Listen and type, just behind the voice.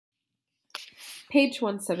Page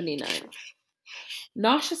 179.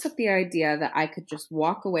 Nauseous at the idea that I could just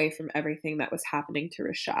walk away from everything that was happening to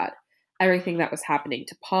Rashad, everything that was happening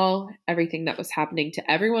to Paul, everything that was happening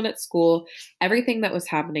to everyone at school, everything that was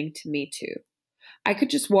happening to me too. I could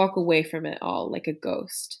just walk away from it all like a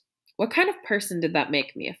ghost. What kind of person did that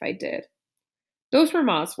make me if I did? Those were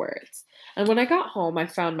Ma's words, and when I got home, I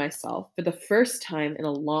found myself, for the first time in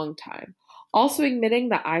a long time, also admitting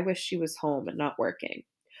that I wish she was home and not working.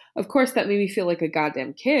 Of course, that made me feel like a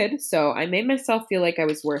goddamn kid, so I made myself feel like I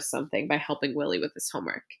was worth something by helping Willie with his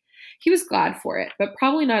homework. He was glad for it, but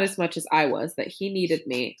probably not as much as I was that he needed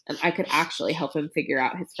me and I could actually help him figure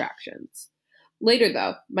out his fractions. Later,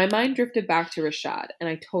 though, my mind drifted back to Rashad, and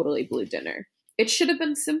I totally blew dinner. It should have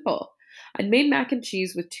been simple. I'd made mac and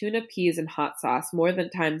cheese with tuna, peas, and hot sauce more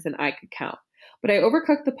times than I could count, but I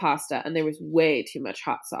overcooked the pasta and there was way too much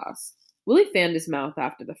hot sauce. Willie fanned his mouth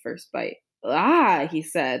after the first bite. "Ah," he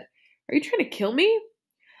said. "Are you trying to kill me?"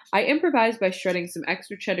 I improvised by shredding some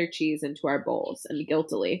extra cheddar cheese into our bowls, and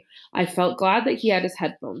guiltily, I felt glad that he had his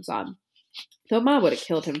headphones on. Though Ma would have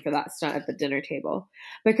killed him for that stunt at the dinner table,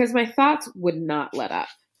 because my thoughts would not let up.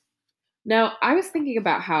 Now, I was thinking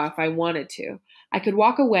about how, if I wanted to, I could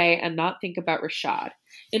walk away and not think about Rashad,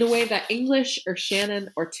 in a way that English or Shannon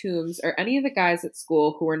or Toombs or any of the guys at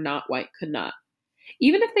school who were not white could not.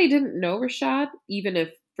 Even if they didn't know Rashad, even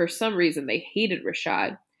if for some reason they hated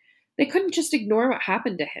Rashad, they couldn't just ignore what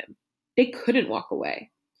happened to him. They couldn't walk away.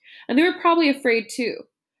 And they were probably afraid too.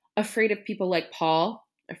 Afraid of people like Paul,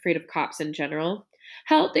 afraid of cops in general.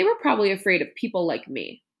 Hell, they were probably afraid of people like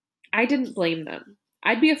me. I didn't blame them.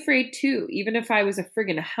 I'd be afraid too, even if I was a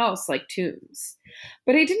friggin' house like Toombs.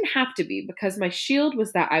 But I didn't have to be, because my shield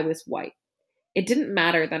was that I was white. It didn't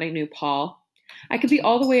matter that I knew Paul. I could be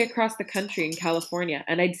all the way across the country in California,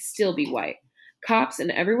 and I'd still be white. Cops and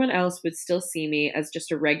everyone else would still see me as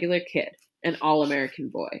just a regular kid, an all-American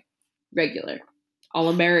boy. Regular.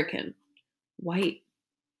 All-American. White.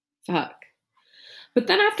 Fuck. But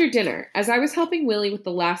then after dinner, as I was helping Willie with the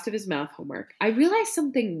last of his math homework, I realized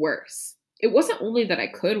something worse. It wasn't only that I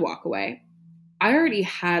could walk away. I already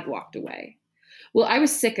had walked away. Well, I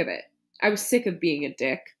was sick of it. I was sick of being a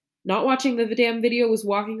dick. Not watching the damn video was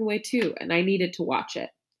walking away too, and I needed to watch it.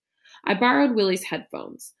 I borrowed Willie's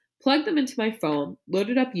headphones, plugged them into my phone,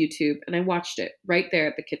 loaded up YouTube, and I watched it right there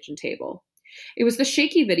at the kitchen table. It was the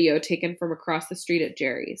shaky video taken from across the street at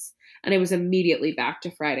Jerry's, and I was immediately back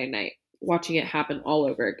to Friday night, watching it happen all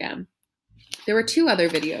over again. There were 2 other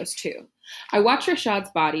videos too. I watched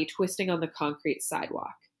Rashad's body twisting on the concrete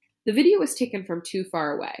sidewalk. The video was taken from too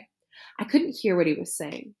far away. I couldn't hear what he was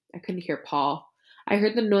saying. I couldn't hear Paul. I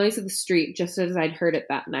heard the noise of the street just as I'd heard it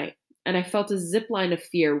that night, and I felt a zip line of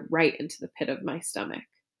fear right into the pit of my stomach.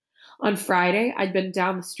 On Friday, I'd been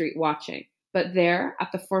down the street watching, but there,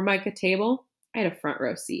 at the Formica table, I had a front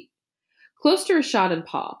row seat. Close to Rashad and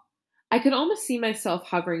Paul, I could almost see myself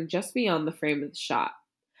hovering just beyond the frame of the shot.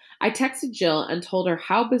 I texted Jill and told her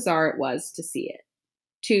how bizarre it was to see it.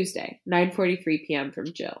 Tuesday, 9:43 p.m.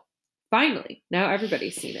 from Jill. Finally, now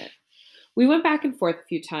everybody's seen it. We went back and forth a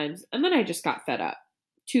few times, and then I just got fed up.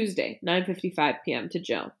 Tuesday, 9:55 p.m. to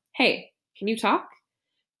Jill. Hey, can you talk?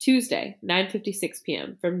 Tuesday, 9:56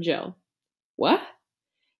 p.m. from Jill. What?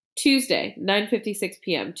 Tuesday, 9:56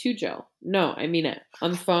 p.m. to Jill. No, I mean it.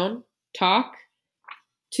 On the phone? Talk?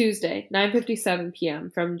 Tuesday, 9:57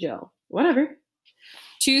 p.m. from Jill. Whatever.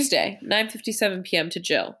 Tuesday, 9:57 p.m. to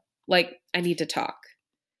Jill. Like, I need to talk.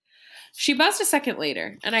 She buzzed a second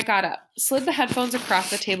later, and I got up, slid the headphones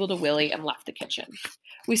across the table to Willie, and left the kitchen.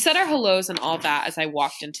 We said our hellos and all that as I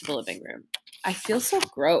walked into the living room. I feel so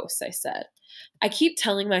gross, I said. I keep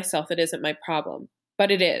telling myself it isn't my problem,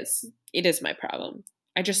 but it is. It is my problem.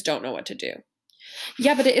 I just don't know what to do.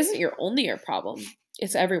 Yeah, but it isn't your problem.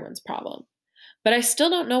 It's everyone's problem. But I still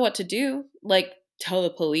don't know what to do. Like, tell the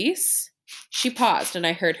police? She paused, and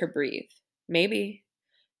I heard her breathe. Maybe.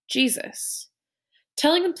 Jesus.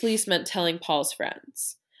 Telling the police meant telling Paul's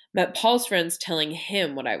friends. Meant Paul's friends telling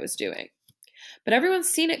him what I was doing. But everyone's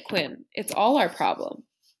seen it, Quinn. It's all our problem.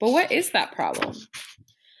 But what is that problem?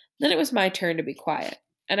 Then it was my turn to be quiet,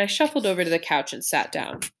 and I shuffled over to the couch and sat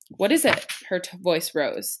down. What is it? Her voice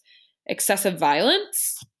rose. Excessive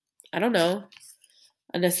violence? I don't know.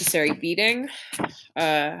 Unnecessary beating?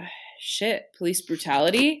 Shit. Police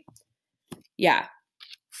brutality? Yeah.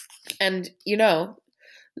 And,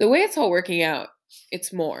 the way it's all working out,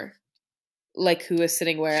 it's more. Like who was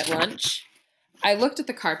sitting where at lunch? I looked at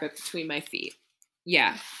the carpet between my feet.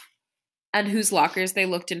 Yeah. And whose lockers they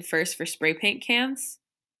looked in first for spray paint cans?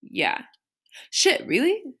 Yeah. Shit,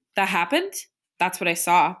 really? That happened? That's what I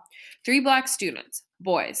saw. 3 black students,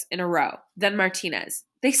 boys, in a row. Then Martinez.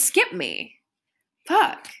 They skipped me.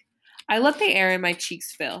 Fuck. I let the air in my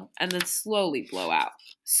cheeks fill and then slowly blow out.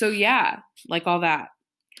 So yeah, like all that.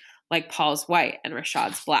 Like Paul's white and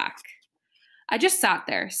Rashad's black. I just sat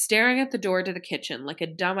there, staring at the door to the kitchen like a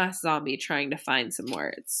dumbass zombie trying to find some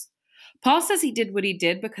words. Paul says he did what he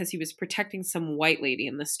did because he was protecting some white lady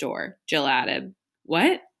in the store, Jill added.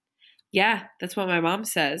 What? Yeah, that's what my mom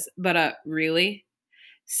says. But, really?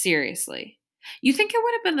 Seriously. You think it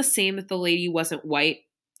would have been the same if the lady wasn't white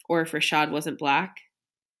or if Rashad wasn't black?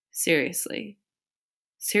 Seriously.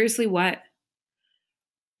 Seriously what?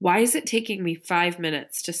 Why is it taking me 5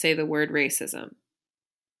 minutes to say the word racism?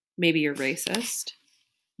 Maybe you're racist?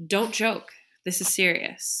 Don't joke. This is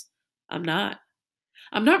serious. I'm not.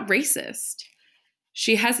 I'm not racist.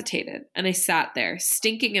 She hesitated, and I sat there,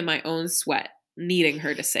 stinking in my own sweat, needing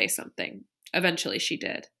her to say something. Eventually she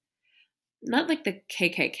did. Not like the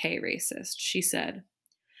KKK racist, she said.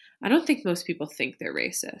 I don't think most people think they're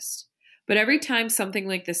racist. But every time something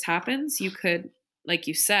like this happens, you could, like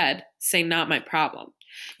you said, say not my problem.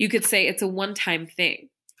 You could say it's a one-time thing,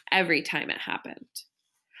 every time it happened.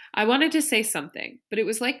 I wanted to say something, but it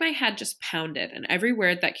was like my head just pounded and every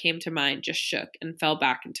word that came to mind just shook and fell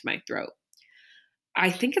back into my throat. I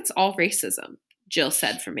think it's all racism, Jill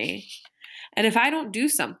said for me. And if I don't do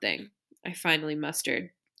something, I finally mustered,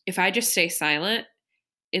 if I just stay silent,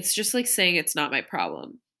 it's just like saying it's not my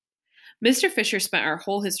problem. Mr. Fisher spent our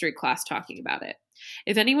whole history class talking about it.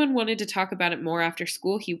 If anyone wanted to talk about it more after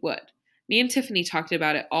school, he would. Me and Tiffany talked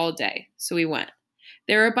about it all day, so we went.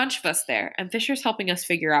 There were a bunch of us there, and Fisher's helping us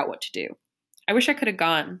figure out what to do. I wish I could have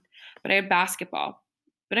gone, but I had basketball.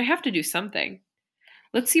 But I have to do something.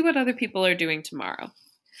 Let's see what other people are doing tomorrow.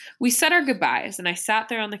 We said our goodbyes, and I sat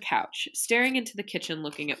there on the couch, staring into the kitchen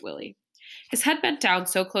looking at Willie. His head bent down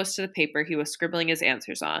so close to the paper he was scribbling his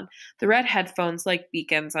answers on, the red headphones like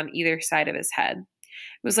beacons on either side of his head.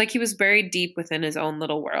 It was like he was buried deep within his own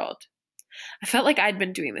little world. I felt like I'd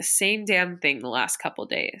been doing the same damn thing the last couple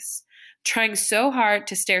days, trying so hard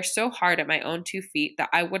to stare so hard at my own 2 feet that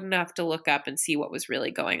I wouldn't have to look up and see what was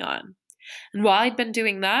really going on. And while I'd been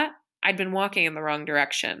doing that, I'd been walking in the wrong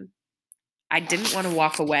direction. I didn't want to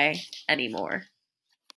walk away anymore.